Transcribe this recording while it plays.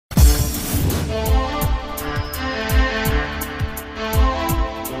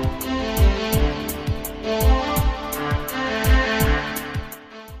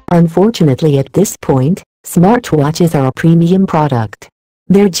Unfortunately, at this point, smartwatches are a premium product.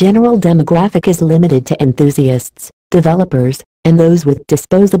 Their general demographic is limited to enthusiasts, developers, and those with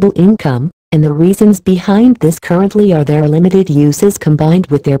disposable income, and the reasons behind this currently are their limited uses combined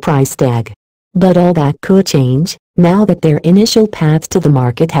with their price tag. But all that could change, now that their initial path to the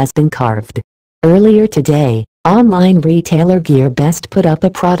market has been carved. Earlier today, online retailer GearBest put up a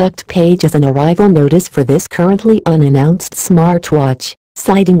product page as an arrival notice for this currently unannounced smartwatch,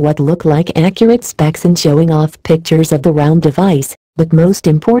 citing what look like accurate specs and showing off pictures of the round device, but most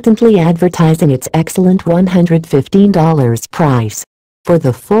importantly advertising its excellent $115 price. For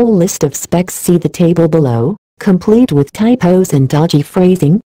the full list of specs, see the table below, complete with typos and dodgy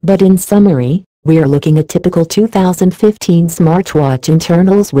phrasing, but in summary, we are looking at typical 2015 smartwatch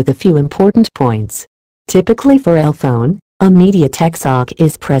internals with a few important points. Typically for Elephone, a MediaTek SOC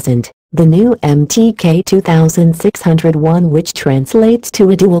is present, the new MTK 2601, which translates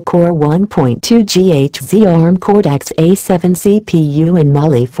to a dual-core 1.2 GHz ARM Cortex-A7 CPU and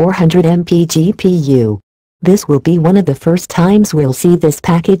Mali 400MP GPU. This will be one of the first times we'll see this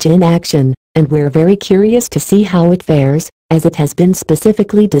package in action, and we're very curious to see how it fares, as it has been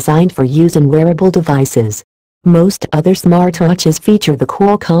specifically designed for use in wearable devices. Most other smartwatches feature the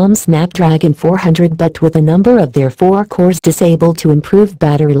Qualcomm Snapdragon 400 but with a number of their 4 cores disabled to improve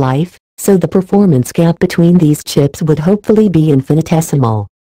battery life, so the performance gap between these chips would hopefully be infinitesimal.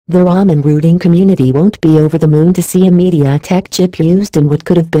 The ROM and rooting community won't be over the moon to see a MediaTek chip used in what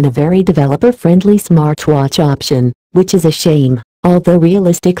could have been a very developer-friendly smartwatch option, which is a shame, although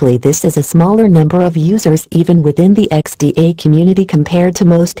realistically this is a smaller number of users even within the XDA community compared to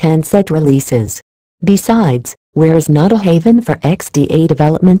most handset releases. Besides, Wear is not a haven for XDA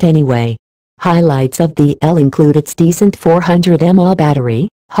development anyway. Highlights of the ELE include its decent 400 mAh battery,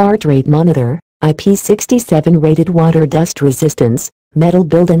 heart rate monitor, IP67 rated water dust resistance, metal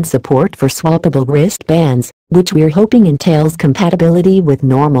build and support for swappable wristbands, which we're hoping entails compatibility with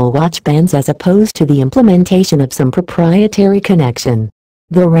normal watch bands as opposed to the implementation of some proprietary connection.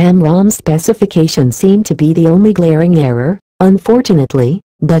 The RAM-ROM specifications seem to be the only glaring error, unfortunately,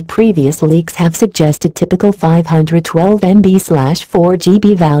 but previous leaks have suggested typical 512 MB/4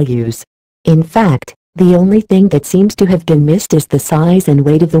 GB values. In fact, the only thing that seems to have been missed is the size and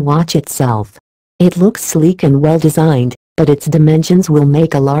weight of the watch itself. It looks sleek and well designed, but its dimensions will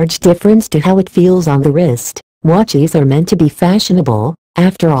make a large difference to how it feels on the wrist. Watches are meant to be fashionable,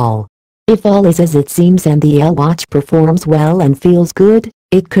 after all. If all is as it seems and the ELE watch performs well and feels good,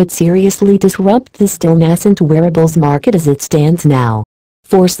 it could seriously disrupt the still nascent wearables market as it stands now.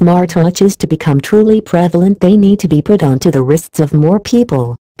 For smartwatches to become truly prevalent, they need to be put onto the wrists of more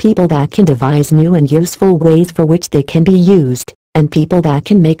people that can devise new and useful ways for which they can be used, and people that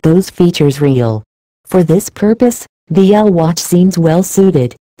can make those features real. For this purpose, the ELE watch seems well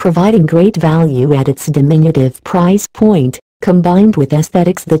suited, providing great value at its diminutive price point, combined with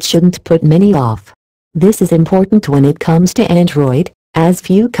aesthetics that shouldn't put many off. This is important when it comes to Android, as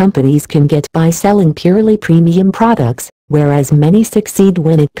few companies can get by selling purely premium products, whereas many succeed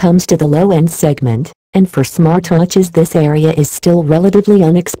when it comes to the low-end segment, and for smartwatches this area is still relatively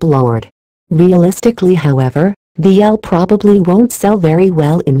unexplored. Realistically, however, the ELE probably won't sell very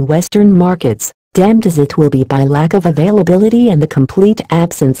well in Western markets, damned as it will be by lack of availability and the complete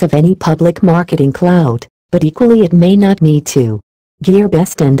absence of any public marketing clout, but equally it may not need to.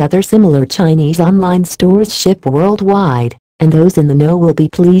 GearBest and other similar Chinese online stores ship worldwide, and those in the know will be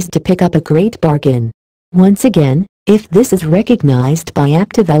pleased to pick up a great bargain. Once again, if this is recognized by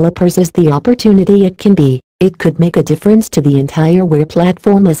app developers as the opportunity it can be, it could make a difference to the entire Wear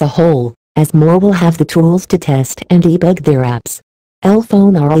platform as a whole, as more will have the tools to test and debug their apps.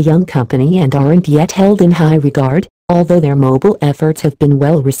 Elephone are a young company and aren't yet held in high regard, although their mobile efforts have been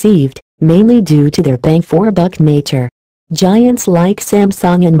well received, mainly due to their bang-for-a-buck nature. Giants like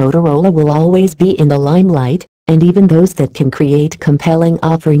Samsung and Motorola will always be in the limelight, and even those that can create compelling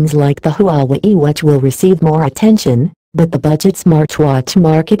offerings like the Huawei watch will receive more attention, but the budget smartwatch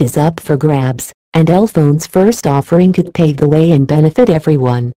market is up for grabs, and Elephone's first offering could pave the way and benefit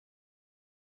everyone.